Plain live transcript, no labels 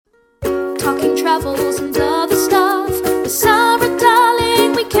talking travels and other stuff. With Sarah,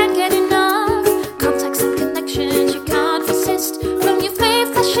 darling, we can't get enough. Contacts and connections you can't resist. From your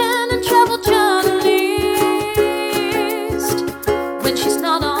fave fashion and travel journalist. When she's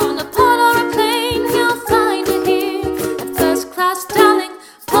not on a pod or a plane, you'll find her here at First Class, darling,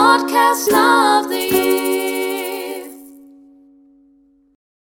 podcast of the year.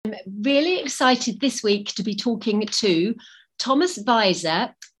 I'm really excited this week to be talking to Thomas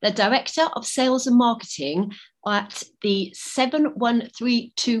Weiser, the Director of Sales and Marketing at the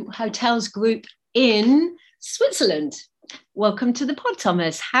 7132 Hotels Group in Switzerland. Welcome to the pod,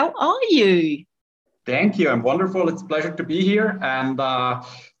 Thomas. How are you? Thank you. I'm wonderful. It's a pleasure to be here and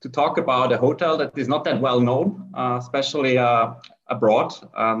to talk about a hotel that is not that well known, especially abroad.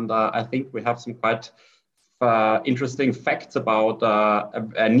 And I think we have some quite interesting facts about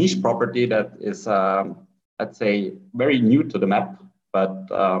a niche property that is, I'd say, very new to the map, but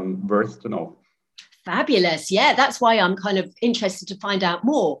worth to know. Fabulous. Yeah, that's why I'm kind of interested to find out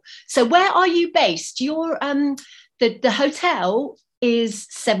more. So where are you based? You're the hotel is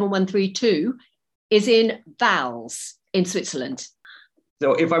 7132 is in Vals in Switzerland.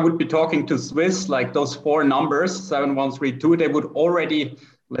 So if I would be talking to Swiss, like those four numbers, 7132, they would already,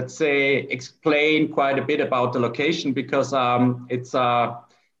 let's say, explain quite a bit about the location, because it's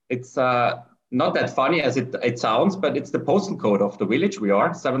not that funny as it sounds, but it's the postal code of the village we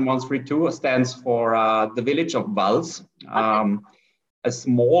are. 7132 stands for the village of Vals, a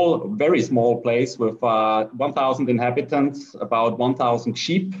small, very small place with 1,000 inhabitants, about 1,000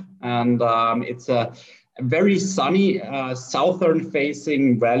 sheep. And it's a very sunny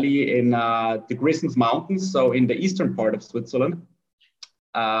southern-facing valley in the Grisons Mountains, so in the eastern part of Switzerland.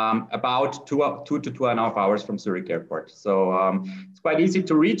 About 2 to 2.5 hours from Zurich Airport. So it's quite easy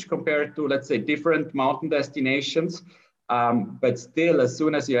to reach compared to, let's say, different mountain destinations. But still, as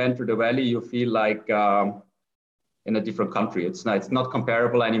soon as you enter the valley, you feel like in a different country. It's not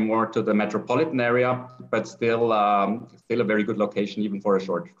comparable anymore to the metropolitan area, but still a very good location, even for a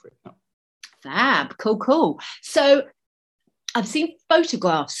short trip. Fab, cool. So I've seen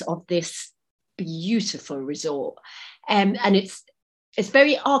photographs of this beautiful resort, and it's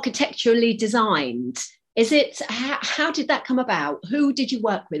very architecturally designed. Is it? How did that come about? Who did you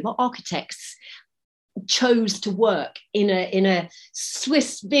work with? What architects chose to work in a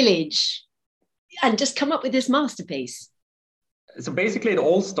Swiss village and just come up with this masterpiece? So basically, it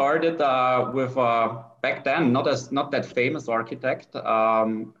all started with back then not that famous architect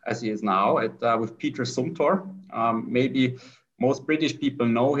as he is now. With Peter Zumthor. Maybe most British people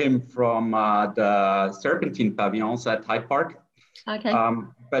know him from the Serpentine pavilions at Hyde Park. Okay.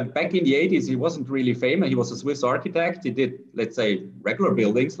 But back in the 80s, he wasn't really famous. He was a Swiss architect. He did, let's say, regular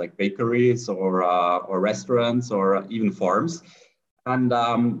buildings like bakeries or restaurants or even farms. And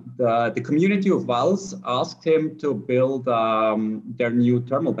the community of Vals asked him to build their new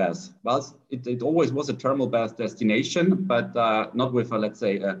thermal baths. Vals, it always was a thermal bath destination, but not with, let's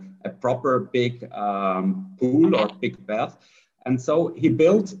say, a proper big pool or big bath. And so he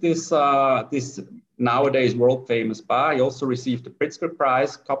built this nowadays world famous spa. He also received the Pritzker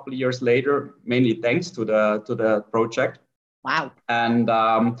Prize a couple of years later, mainly thanks to the project. Wow. And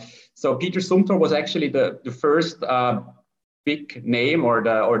so Peter Zumthor was actually the first big name or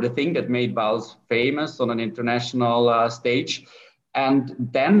the thing that made Vals famous on an international stage. And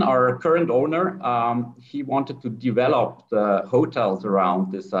then our current owner, he wanted to develop the hotels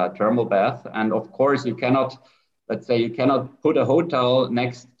around this thermal bath. And of course, you cannot put a hotel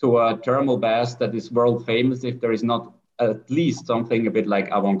next to a thermal bath that is world famous if there is not at least something a bit like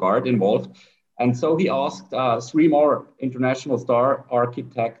avant-garde involved. And so he asked 3 more international star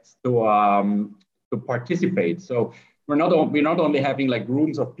architects to participate. So we're not only having like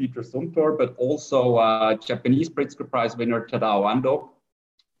rooms of Peter Zumthor, but also Japanese Pritzker Prize winner Tadao Ando,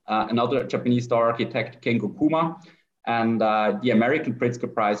 another Japanese star architect Kengo Kuma, and the American Pritzker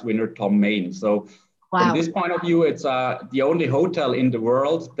Prize winner Tom Main. So from this point of view, it's the only hotel in the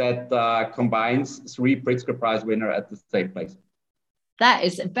world that combines 3 Pritzker Prize winners at the same place. That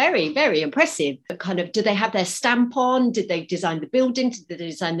is very, very impressive. Did they have their stamp on? Did they design the building? Did they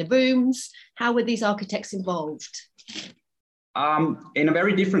design the rooms? How were these architects involved? In a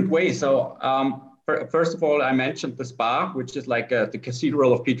very different way. So first of all, I mentioned the spa, which is like the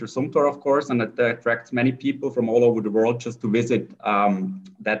cathedral of Peter Zumthor, of course, and it attracts many people from all over the world just to visit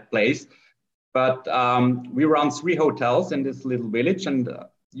that place. But we run 3 hotels in this little village, and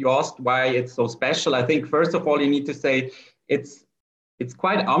you asked why it's so special. I think first of all, you need to say it's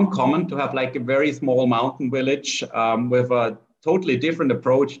quite uncommon to have like a very small mountain village with a totally different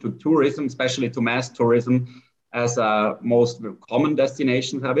approach to tourism, especially to mass tourism, as most common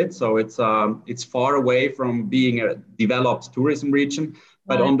destinations have it. So it's far away from being a developed tourism region.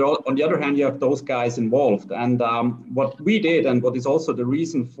 But Right. on the other hand, you have those guys involved. And what we did, and what is also the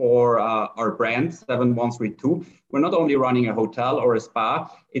reason for our brand 7132, we're not only running a hotel or a spa,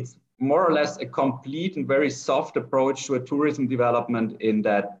 it's more or less a complete and very soft approach to a tourism development in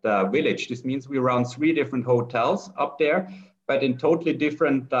that village. This means we run 3 different hotels up there, but in totally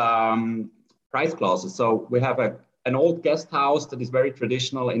different price classes. So we have an old guest house that is very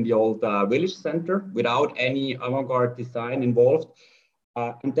traditional in the old village center without any avant-garde design involved.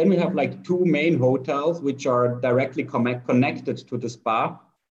 And then we have like 2 main hotels, which are directly connected to the spa.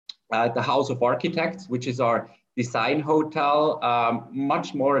 The House of Architects, which is our design hotel,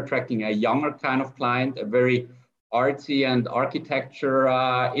 much more attracting a younger kind of client, a very artsy and architecture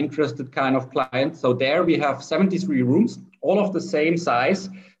interested kind of client. So there we have 73 rooms, all of the same size,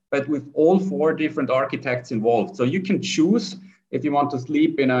 but with all 4 different architects involved. So you can choose if you want to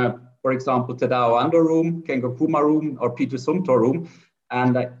sleep in a, for example, Tadao Ando room, Kengo Kuma room, or Peter Zumthor room.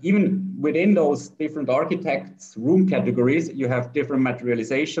 And even within those different architects' room categories, you have different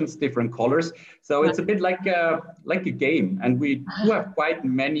materializations, different colors. So it's a bit like a game. And we do have quite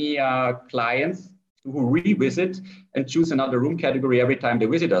many clients who revisit and choose another room category every time they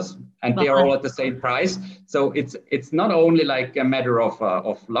visit us. And they are all at the same price. So it's not only like a matter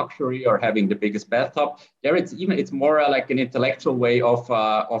of luxury or having the biggest bathtub. There it's more like an intellectual way of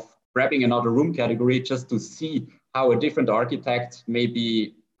grabbing another room category just to see how a different architect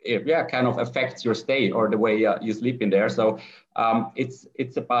maybe kind of affects your stay or the way you sleep in there. So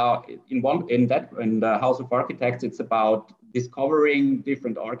it's about in the House of Architects, it's about discovering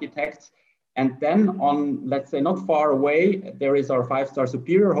different architects. And then on, let's say, not far away, there is our 5-star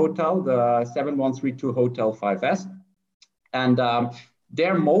Superior Hotel, the 7132 Hotel 5S. And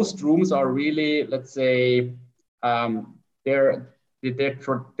there most rooms are really, let's say, they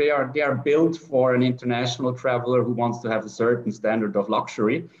are built for an international traveler who wants to have a certain standard of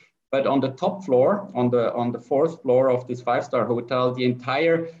luxury. But on the top floor, on the 4th floor of this 5-star hotel, the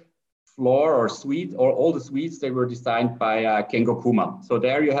entire floor or suite or all the suites, they were designed by Kengo Kuma. So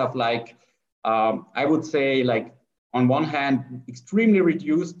there you have like, I would say like on one hand, extremely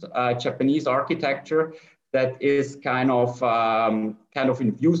reduced Japanese architecture that is kind of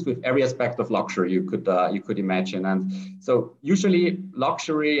infused with every aspect of luxury you could imagine. And so usually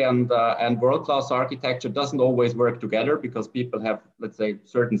luxury and world-class architecture doesn't always work together because people have, let's say,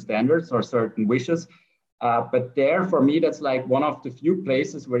 certain standards or certain wishes. But there, for me, that's like one of the few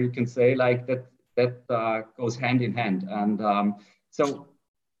places where you can say like that goes hand in hand. And so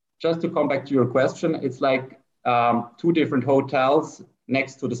just to come back to your question, it's like 2 different hotels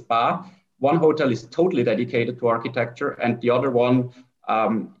next to the spa. One hotel is totally dedicated to architecture, and the other one,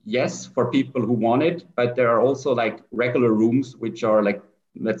 yes, for people who want it, but there are also like regular rooms which are like,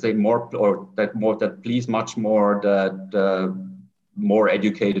 let's say, that please much more the more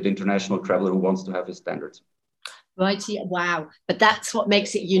educated international traveler who wants to have his standards. Right. Yeah, wow. But that's what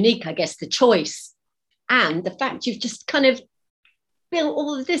makes it unique, I guess, the choice and the fact you've just kind of built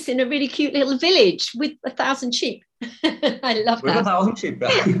all of this in a really cute little village with 1,000 sheep. I love that. With 1,000 sheep.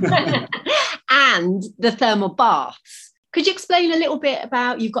 And the thermal baths. Could you explain a little bit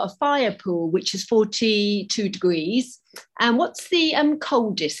about, you've got a fire pool, which is 42 degrees. And what's the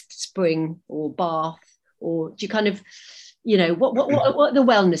coldest spring or bath? Or do you kind of, what are the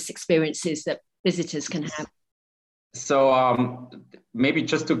wellness experiences that visitors can have? So maybe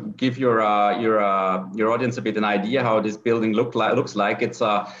just to give your audience a bit an idea how this building looks like, it's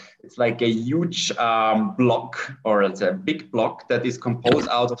like a huge block, or it's a big block that is composed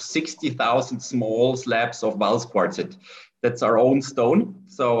out of 60,000 small slabs of Vals quartzite. That's our own stone.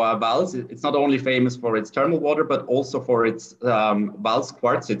 So Vals, it's not only famous for its thermal water, but also for its Vals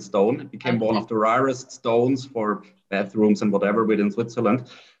quartzite stone. It became one of the rarest stones for bathrooms and whatever within Switzerland.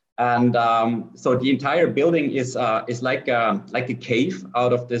 And so the entire building is like a cave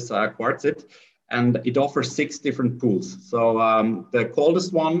out of this quartzite, and it offers 6 different pools. So the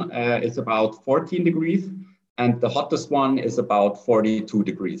coldest one is about 14 degrees, and the hottest one is about 42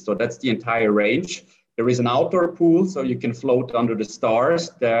 degrees. So that's the entire range. There is an outdoor pool, so you can float under the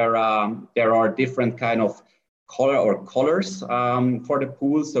stars. There are different kind of colors for the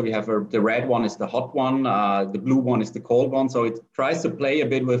pool. So we have the red one is the hot one, the blue one is the cold one. So it tries to play a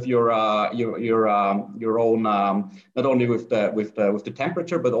bit with your own, not only with the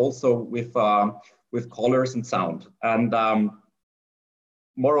temperature, but also with colors and sound. And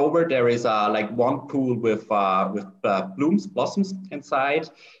moreover, there is like one pool with blossoms inside.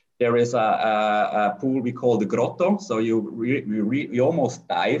 There is a pool we call the grotto. So you almost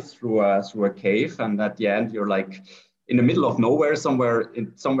dive through a cave, and at the end you're like in the middle of nowhere, somewhere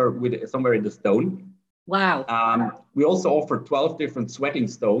in the stone. Wow. We also offer 12 different sweating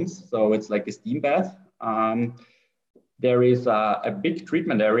stones, so it's like a steam bath. There is a big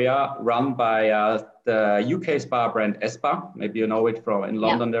treatment area run by the UK spa brand Espa. Maybe you know it from in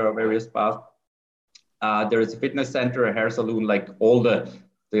London. There are various spas. There is a fitness center, a hair salon, like all the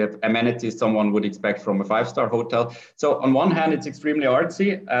amenities someone would expect from a 5-star hotel. So on one hand, it's extremely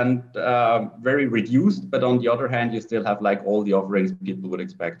artsy and very reduced, but on the other hand, you still have like all the offerings people would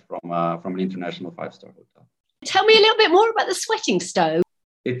expect from an international 5-star hotel. Tell me a little bit more about the sweating stone.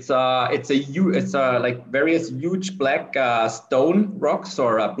 It's like various huge black stone rocks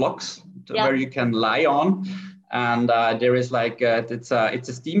or blocks where you can lie on. And there is like it's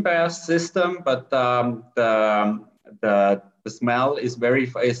a steam bath system, but the smell is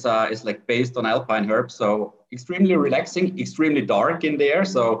like based on alpine herbs, so extremely relaxing, extremely dark in there.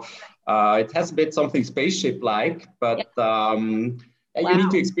 So it has a bit something spaceship-like, but you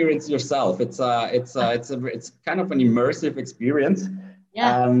need to experience yourself. It's kind of an immersive experience.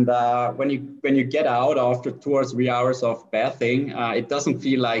 Yeah. And when you get out after 2 or 3 hours of bathing, it doesn't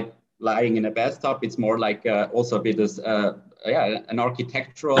feel like lying in a bathtub. It's more like also a bit as an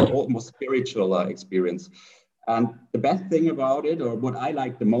architectural, almost spiritual experience. And the best thing about it, or what I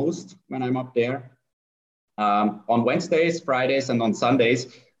like the most when I'm up there, on Wednesdays, Fridays, and on Sundays,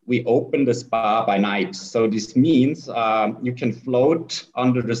 we open the spa by night. So this means you can float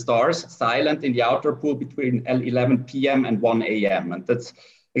under the stars, silent in the outer pool between 11 p.m. and 1 a.m. And that's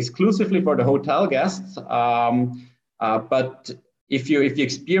exclusively for the hotel guests. But if you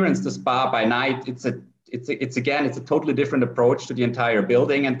experience the spa by night, it's a totally different approach to the entire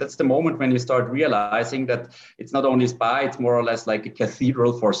building. And that's the moment when you start realizing that it's not only spa, it's more or less like a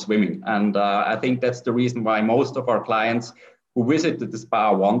cathedral for swimming. And I think that's the reason why most of our clients who visited the spa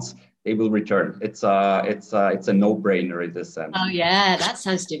once, they will return. It's a no-brainer in this sense. Oh yeah, that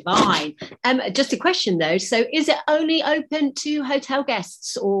sounds divine. Just a question though. So is it only open to hotel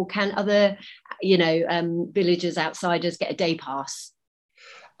guests, or can other, villagers, outsiders get a day pass?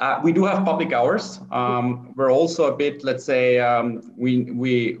 We do have public hours. We're also a bit, let's say,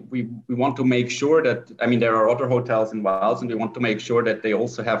 we want to make sure that, there are other hotels in Wales, and we want to make sure that they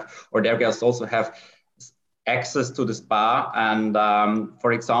also have, or their guests also have, access to the spa. And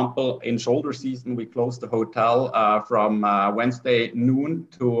for example, in shoulder season, we close the hotel from Monday noon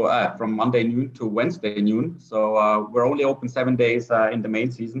to Wednesday noon. So we're only open 7 days in the main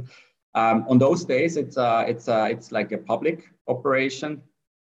season. On those days, it's like a public operation.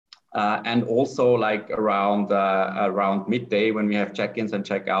 And also like around midday when we have check-ins and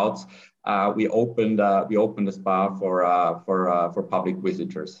check-outs, we open the spa for public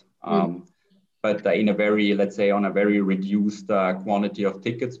visitors. But in a very, let's say, on a very reduced quantity of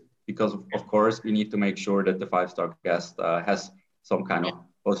tickets, because of course we need to make sure that the 5-star guest has some kind of,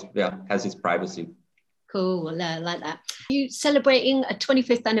 has his privacy. Cool, I like that. Are you celebrating a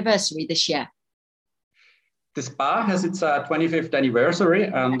 25th anniversary this year? The spa has its 25th anniversary,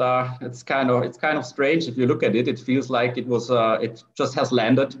 and it's kind of strange if you look at it. It feels like it just has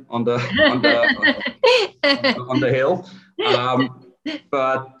landed on the on the hill.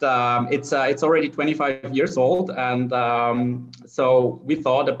 But it's already 25 years old, and so we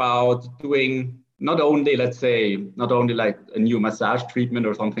thought about doing not only like a new massage treatment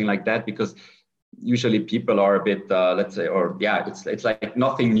or something like that, because usually people are a bit, it's like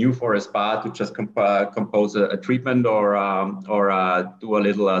nothing new for a spa to just compose a treatment or do a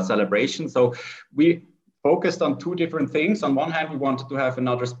little celebration. So we focused on 2 different things. On one hand, we wanted to have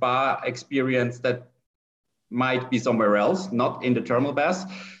another spa experience that might be somewhere else, not in the thermal baths.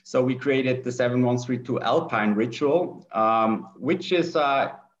 So we created the 7132 Alpine Ritual, which is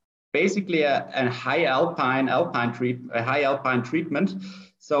basically a high alpine treatment.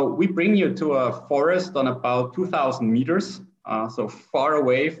 So we bring you to a forest on about 2,000 meters, so far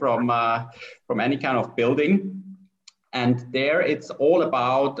away from any kind of building. And there it's all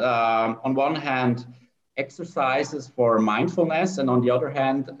about, on one hand, exercises for mindfulness, and on the other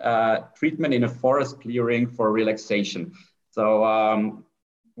hand, treatment in a forest clearing for relaxation. So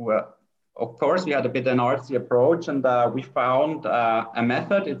of course, we had a bit an artsy approach, and we found a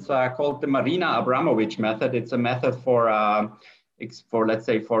method. It's called the Marina Abramovic method. It's a method for let's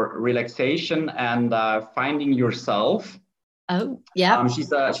say, for relaxation and finding yourself. Oh, yeah.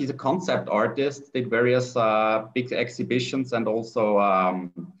 She's a concept artist, did various big exhibitions, and also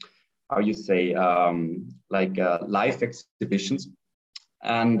live exhibitions.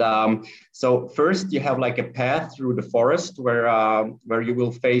 And so first you have like a path through the forest where you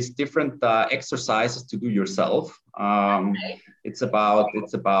will face different exercises to do yourself. It's about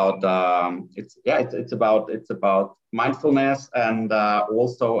mindfulness and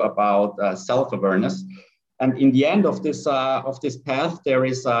also about self-awareness. And in the end of this path, there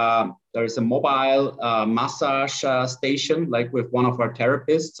is a mobile massage station, like with one of our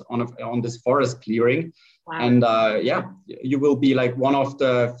therapists on this forest clearing. Wow. And you will be like one of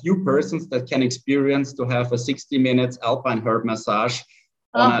the few persons that can experience to have a 60 minutes alpine herb massage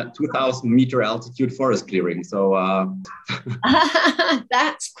on a 2,000-meter altitude forest clearing. So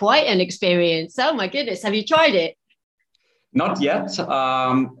that's quite an experience. Oh my goodness! Have you tried it? Not yet.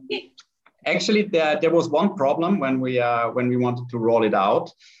 Actually, there was one problem when we wanted to roll it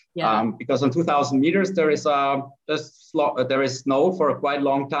out. Yeah. Because on 2,000 meters there is snow for a quite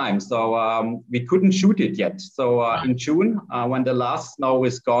long time, so we couldn't shoot it yet. So in June, when the last snow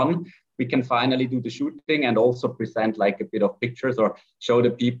is gone, we can finally do the shooting and also present like a bit of pictures or show the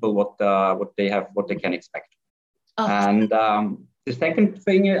people what they can expect. Oh. And the second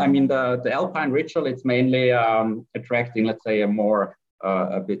thing, I mean, the alpine ritual, it's mainly attracting, let's say, a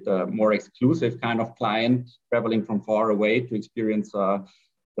bit more exclusive kind of client traveling from far away to experience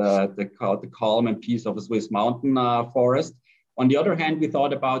the calm and peace of a Swiss mountain forest. On the other hand, we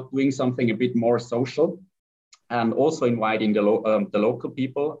thought about doing something a bit more social and also inviting the local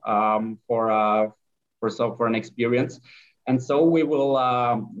people for an experience. And so we will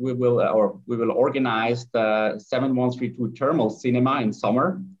organize the 7132 Thermal Cinema in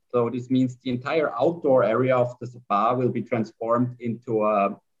summer. So this means the entire outdoor area of the spa will be transformed into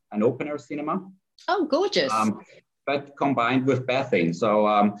an open air cinema. Oh, gorgeous. But combined with bathing.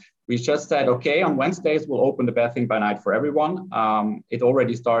 So we just said, okay, on Wednesdays, we'll open the bathing by night for everyone. It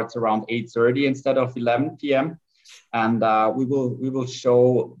already starts around 8:30 instead of 11 p.m. And we will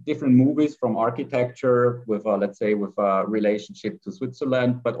show different movies from architecture with, let's say, with a relationship to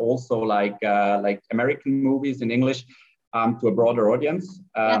Switzerland, but also like American movies in English. To a broader audience,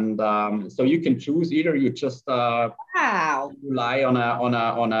 and so you can choose either you just lie on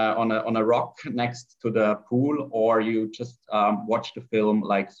a rock next to the pool, or you just watch the film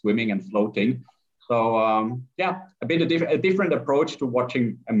like swimming and floating. So a different approach to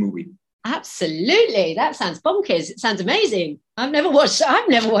watching a movie. Absolutely, that sounds bonkers. It sounds amazing. I've never watched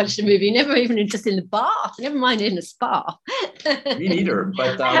a movie, never even just in the bath, never mind in a spa. Me neither,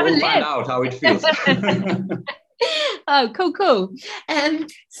 but we'll find out how it feels. Oh, cool.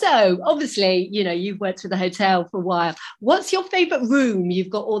 So obviously, you've worked with a hotel for a while. What's your favorite room?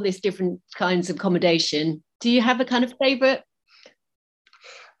 You've got all these different kinds of accommodation. Do you have a kind of favorite?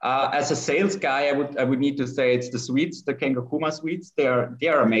 As a sales guy, I would need to say it's the suites, the Kengokuma suites. They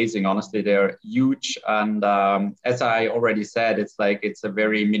are amazing. Honestly, they're huge. And as I already said, it's a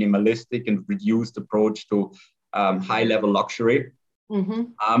very minimalistic and reduced approach to high level luxury. Mm-hmm.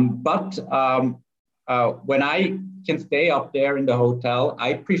 But when I can stay up there in the hotel,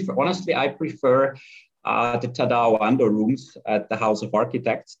 I prefer the Tadao Ando rooms at the House of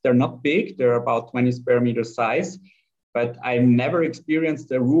Architects. They're not big, they're about 20 square meters size, but I've never experienced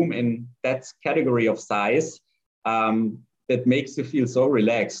a room in that category of size that makes you feel so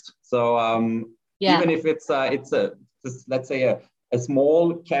relaxed. So even if it's let's say a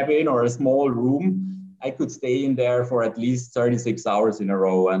small cabin or a small room, I could stay in there for at least 36 hours in a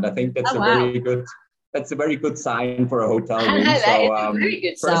row. And I think that's a very good sign for a hotel room.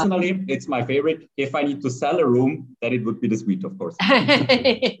 So personally, it's my favorite. If I need to sell a room, then it would be the suite, of course.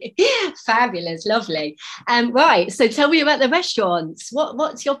 Fabulous, lovely. Right, so tell me about the restaurants.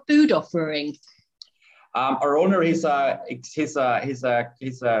 What's your food offering? Our owner he's a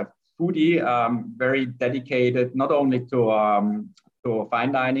foodie, very dedicated not only to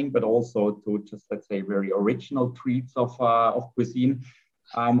fine dining, but also to just, let's say, very original treats of cuisine.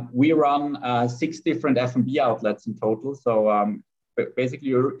 We run 6 different F&B outlets in total. So basically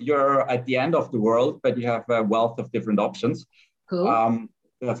you're at the end of the world, but you have a wealth of different options. Cool.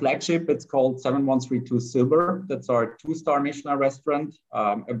 The flagship, it's called 7132 Silver. That's our 2-star Michelin restaurant.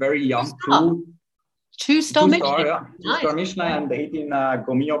 A very young crew. 2-star Michelin? Yeah. 2-star Michelin and 18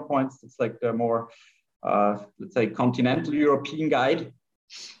 Gomio points. It's like the more, let's say, continental European guide.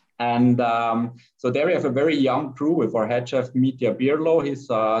 And so there we have a very young crew with our head chef, Mitya Birlo. He's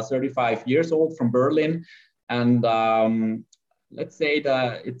 35 years old from Berlin. And let's say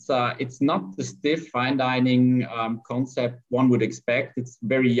that it's not the stiff fine dining concept one would expect. It's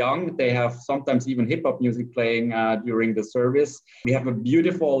very young. They have sometimes even hip hop music playing during the service. We have a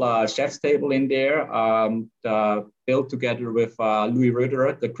beautiful chef's table in there, built together with Louis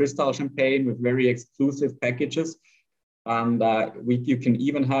Röderer, the Crystal champagne with very exclusive packages. And you can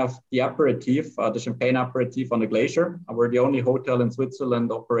even have the aperitif, the champagne aperitif on the glacier. We're the only hotel in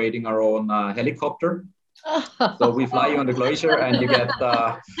Switzerland operating our own helicopter. So we fly you on the glacier, and you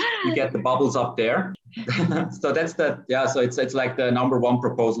get the bubbles up there. So that's that. Yeah. So it's like the number one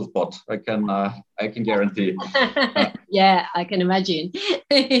proposal spot. I can guarantee. Yeah, I can imagine.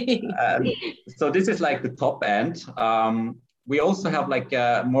 So this is like the top end. We also have like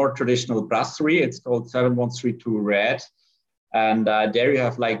a more traditional brasserie. It's called 7132 Red. And there you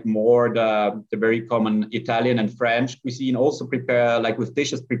have like more the very common Italian and French cuisine, also prepare like with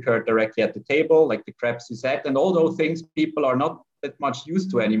dishes prepared directly at the table, like the crêpes Suzette, and all those things people are not that much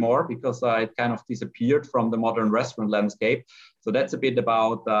used to anymore because it kind of disappeared from the modern restaurant landscape. So that's a bit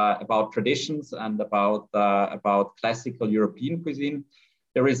about traditions and about classical European cuisine.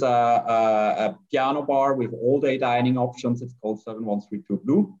 There is a piano bar with all-day dining options. It's called 7132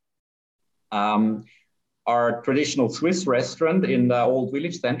 Blue. Our traditional Swiss restaurant in the old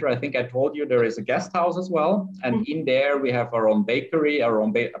village center, I think I told you there is a guest house as well. And in there we have our own bakery, our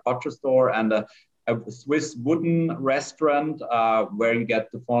own butcher store, and a Swiss wooden restaurant where you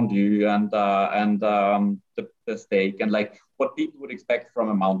get the fondue and the steak and like what people would expect from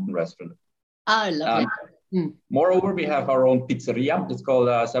a mountain restaurant. Oh, lovely. Moreover, we have our own pizzeria. It's called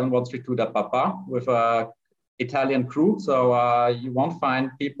 7132 da Papa with a Italian crew. So you won't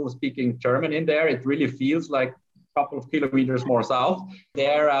find people speaking German in there. It really feels like a couple of kilometers more south.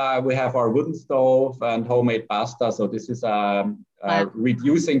 There we have our wooden stove and homemade pasta. So this is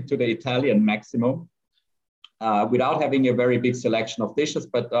reducing to the Italian maximum without having a very big selection of dishes.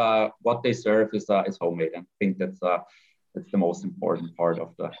 But what they serve is homemade. I think that's the most important part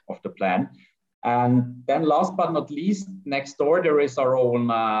of the plan. And then last but not least, next door, there is our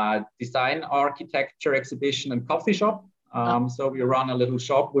own design architecture exhibition and coffee shop. So we run a little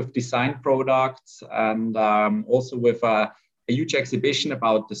shop with design products and also with a huge exhibition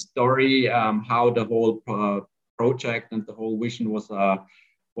about the story, how the whole project and the whole vision was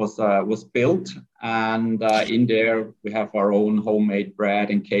built. And in there, we have our own homemade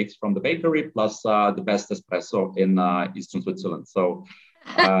bread and cakes from the bakery, plus the best espresso in Eastern Switzerland. So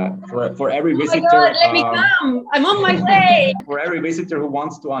for every visitor, oh my God, let me come. I'm on my way. For every visitor who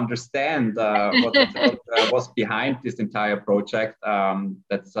wants to understand what was behind this entire project,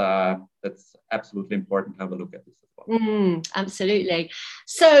 that's absolutely important to have a look at this as well. Absolutely.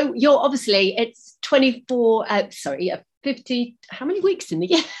 So you're obviously it's 50. How many weeks in the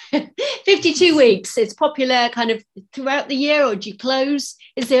year? 52 weeks. It's popular kind of throughout the year, or do you close?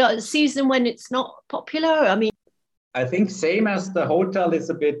 Is there a season when it's not popular? I think same as the hotel is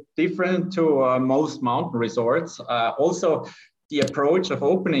a bit different to most mountain resorts. Also, the approach of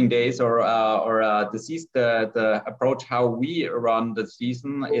opening days or the approach how we run the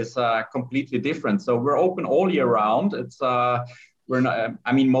season is completely different. So we're open all year round. It's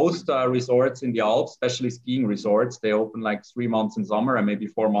most resorts in the Alps, especially skiing resorts, they open like 3 months in summer and maybe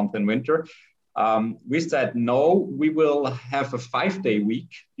 4 months in winter. We said, no, we will have a 5-day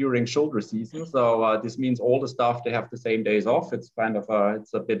week during shoulder season. So this means all the staff, they have the same days off. It's kind of,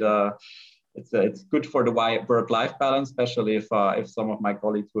 it's good for the work-life balance, especially if some of my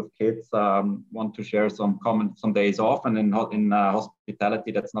colleagues with kids want to share some days off. And in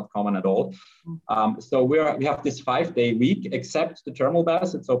hospitality, that's not common at all. So we have this 5-day week, except the thermal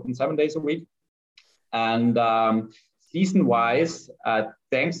baths. It's open 7 days a week. And season-wise,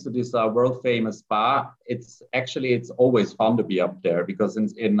 thanks to this world-famous spa, it's always fun to be up there because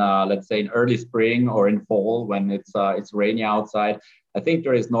in let's say in early spring or in fall when it's rainy outside, I think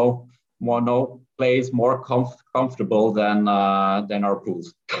there is no place more comfortable than our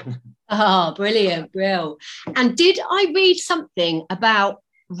pools. Oh, brilliant, Brill. And did I read something about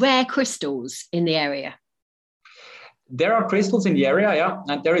rare crystals in the area? There are crystals in the area, yeah,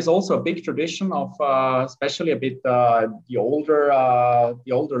 and there is also a big tradition of, especially a bit the older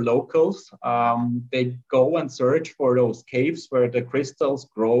locals. They go and search for those caves where the crystals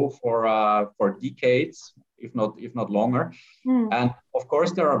grow for decades, if not longer. And of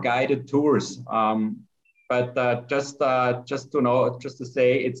course, there are guided tours. But just to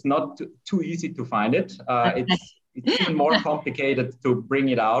say, it's not too easy to find it. It's even more complicated to bring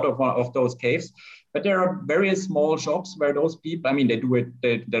it out of those caves. But there are various small shops where those people, they do it,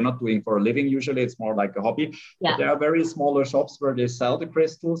 they're not doing for a living usually, it's more like a hobby. Yeah. But there are very smaller shops where they sell the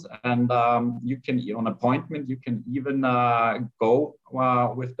crystals and you can, on appointment, you can even go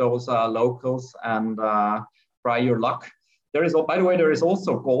with those locals and try your luck. By the way, there is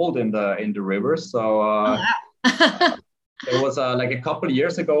also gold in the river. So there was like a couple of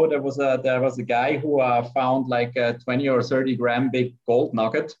years ago, there was a guy who found like a 20 or 30 gram big gold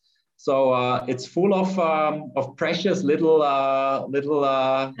nugget. So it's full of precious little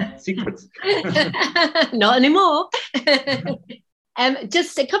secrets. Not anymore.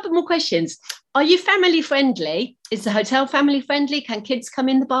 Just a couple more questions. Are you family friendly? Is the hotel family friendly? Can kids come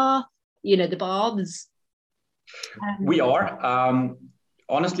in the bar? You know, the baths? We are.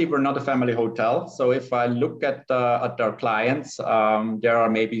 Honestly, we're not a family hotel. So if I look at our clients, there are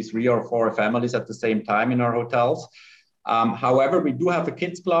maybe 3 or 4 families at the same time in our hotels. However, we do have a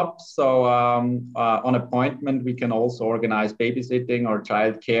kids club. So on appointment, we can also organize babysitting or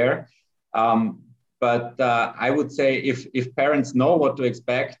childcare. But I would say if parents know what to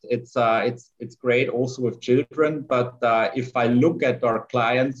expect, it's great also with children. But if I look at our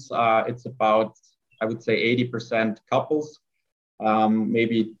clients, it's about, I would say 80% couples,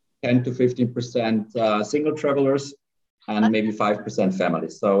 maybe 10 to 15% single travelers, and maybe 5%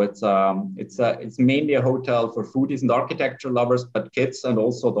 families. So it's mainly a hotel for foodies and architecture lovers, but kids and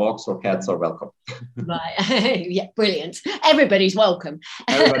also dogs or cats are welcome. Right. Yeah, brilliant. Everybody's welcome.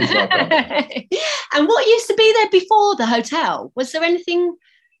 Everybody's welcome. And what used to be there before the hotel? Was there anything?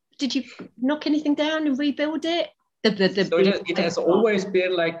 Did you knock anything down and rebuild it? So it has always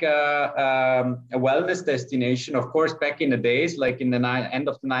been like a wellness destination. Of course, back in the days, like in the end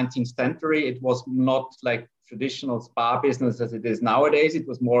of the 19th century, it was not like traditional spa business as it is nowadays. It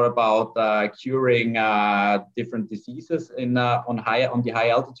was more about curing different diseases on the high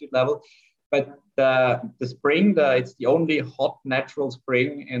altitude level. But the spring, it's the only hot natural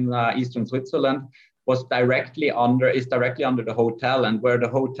spring in eastern Switzerland, is directly under the hotel. And where the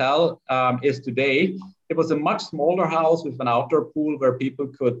hotel is today, it was a much smaller house with an outdoor pool where people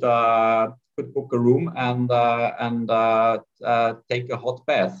could book a room and take a hot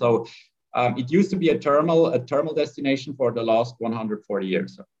bath. So it used to be a thermal destination for the last 140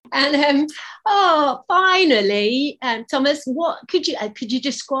 years. And finally, Thomas, what could you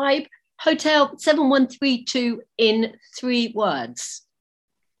describe Hotel 7132 in 3 words?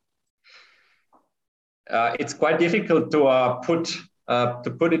 It's quite difficult to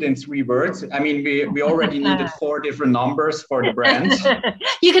put it in 3 words. I mean, we already needed 4 different numbers for the brand.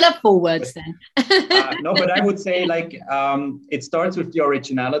 You could have 4 words then. No, but I would say like it starts with the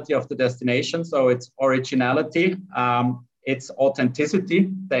originality of the destination. So it's originality, it's authenticity,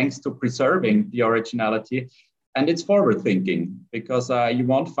 thanks to preserving the originality, and it's forward thinking, because you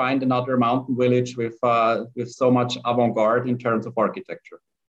won't find another mountain village with so much avant-garde in terms of architecture.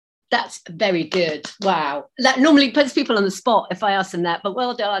 That's very good. Wow. That normally puts people on the spot if I ask them that, but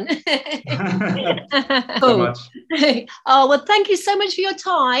well done. So much. Oh, well, thank you so much for your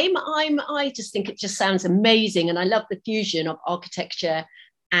time. I just think it just sounds amazing. And I love the fusion of architecture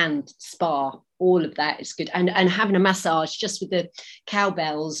and spa. All of that is good. And having a massage just with the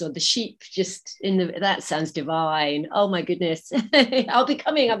cowbells or the sheep just that sounds divine. Oh my goodness. I'll be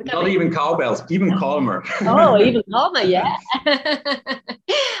coming. Not even cowbells, even calmer. Oh, even calmer, yeah.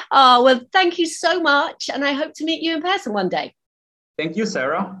 Oh, well, thank you so much. And I hope to meet you in person one day. Thank you,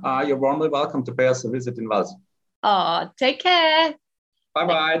 Sarah. You're warmly welcome to pay us a visit in Vals. Oh, take care.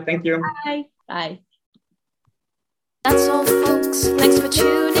 Bye-bye. Thank you. Bye. Bye. That's all, folks. Thanks for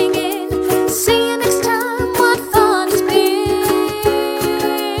tuning in. See you next time. What fun it's been.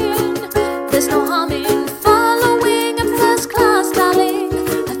 There's no harm in following a first class darling.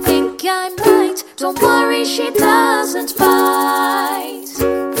 I think I'm right. Don't worry, she doesn't bite.